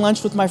 I'm having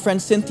lunch with my friend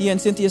Cynthia,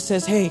 and Cynthia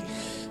says, hey,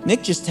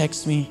 Nick just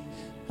texted me.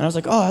 And I was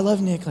like, oh, I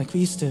love Nick. Like, we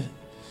used to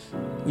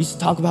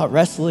talk about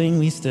wrestling.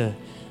 We used to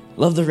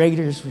love the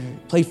Raiders. We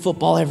played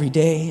football every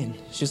day. And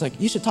she was like,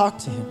 you should talk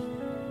to him.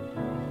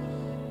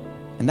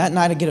 And that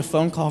night I get a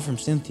phone call from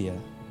Cynthia.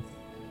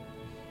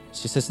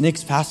 She says,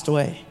 Nick's passed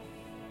away.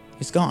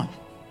 He's gone.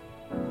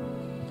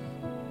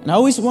 And I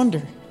always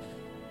wonder,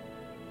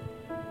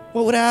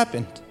 what would have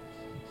happened?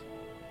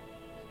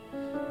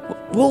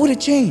 What would have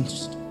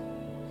changed?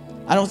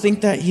 I don't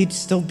think that he'd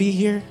still be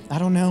here. I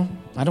don't know.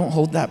 I don't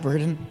hold that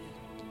burden.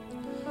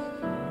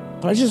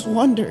 But I just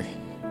wonder,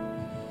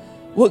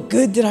 what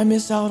good did I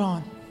miss out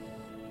on?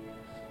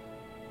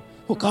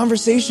 What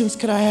conversations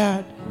could I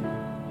have had?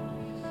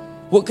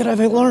 What could I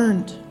have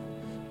learned?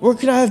 Where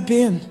could I have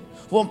been?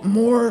 What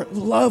more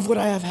love would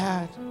I have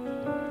had?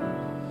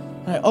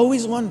 And I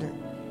always wonder.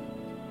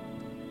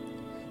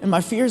 And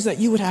my fear is that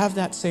you would have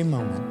that same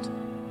moment.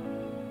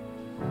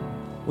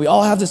 We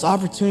all have this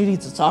opportunity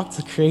to talk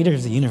to the creator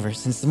of the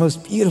universe, and it's the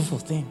most beautiful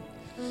thing.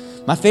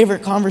 My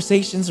favorite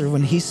conversations are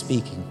when he's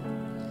speaking.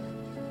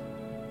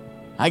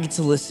 I get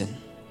to listen.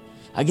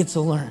 I get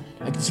to learn.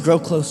 I get to grow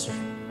closer.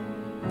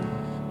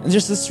 And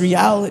just this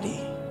reality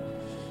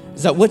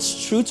is that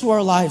what's true to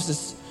our lives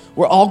is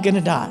we're all going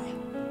to die.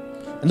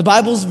 And the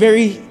Bible is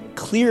very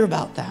clear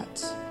about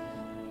that.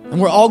 And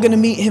we're all going to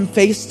meet him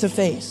face to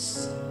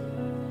face.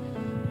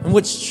 And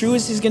what's true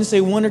is he's going to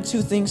say one or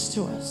two things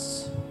to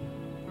us.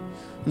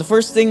 And the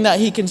first thing that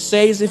he can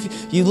say is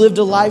if you lived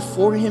a life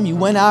for him, you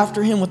went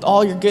after him with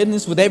all your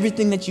goodness, with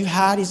everything that you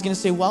had, he's going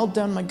to say, well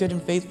done, my good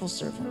and faithful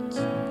servant.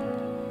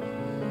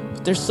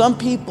 But there's some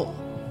people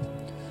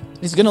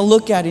he's going to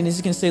look at it and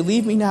he's going to say,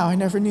 leave me now, I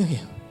never knew you.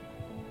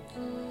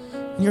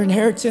 And your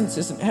inheritance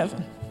is in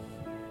heaven.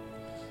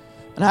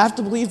 And I have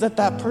to believe that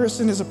that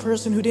person is a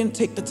person who didn't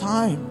take the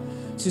time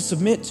to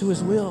submit to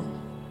his will,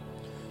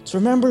 to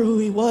remember who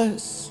he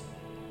was,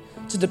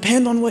 to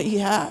depend on what he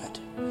had,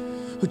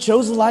 who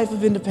chose a life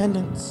of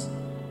independence.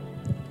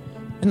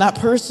 And that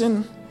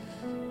person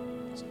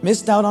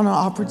missed out on an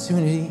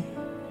opportunity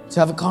to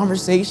have a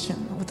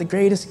conversation with the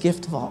greatest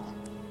gift of all.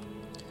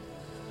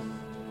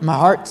 My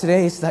heart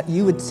today is that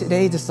you would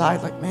today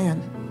decide like,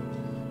 man,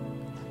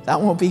 that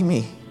won't be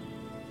me.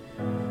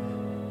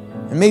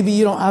 And maybe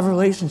you don't have a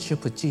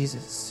relationship with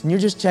Jesus and you're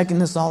just checking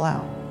this all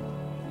out.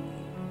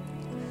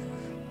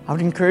 I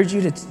would encourage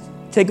you to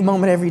take a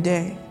moment every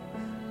day.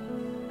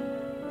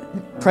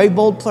 Pray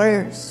bold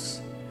prayers.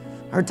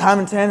 I heard time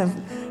and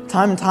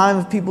time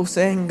of people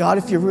saying, God,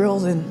 if you're real,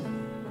 then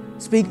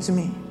speak to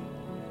me.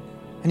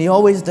 And he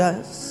always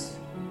does.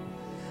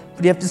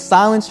 But you have to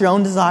silence your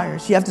own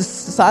desires. You have to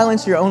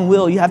silence your own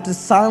will. You have to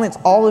silence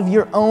all of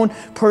your own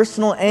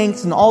personal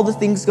angst and all the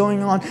things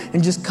going on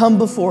and just come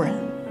before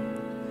him.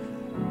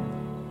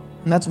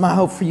 And that's my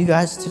hope for you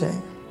guys today.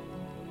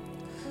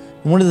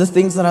 And one of the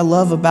things that I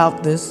love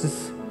about this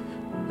is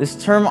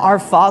this term, our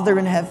Father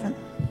in heaven.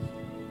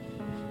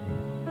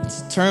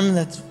 It's a term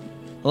that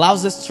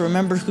allows us to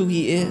remember who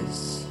he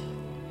is.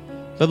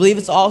 But I believe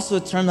it's also a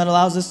term that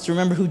allows us to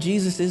remember who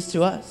Jesus is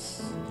to us.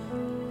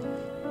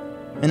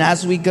 And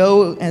as we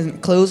go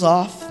and close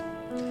off,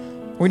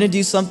 we're going to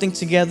do something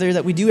together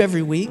that we do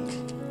every week.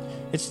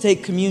 It's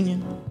take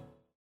communion.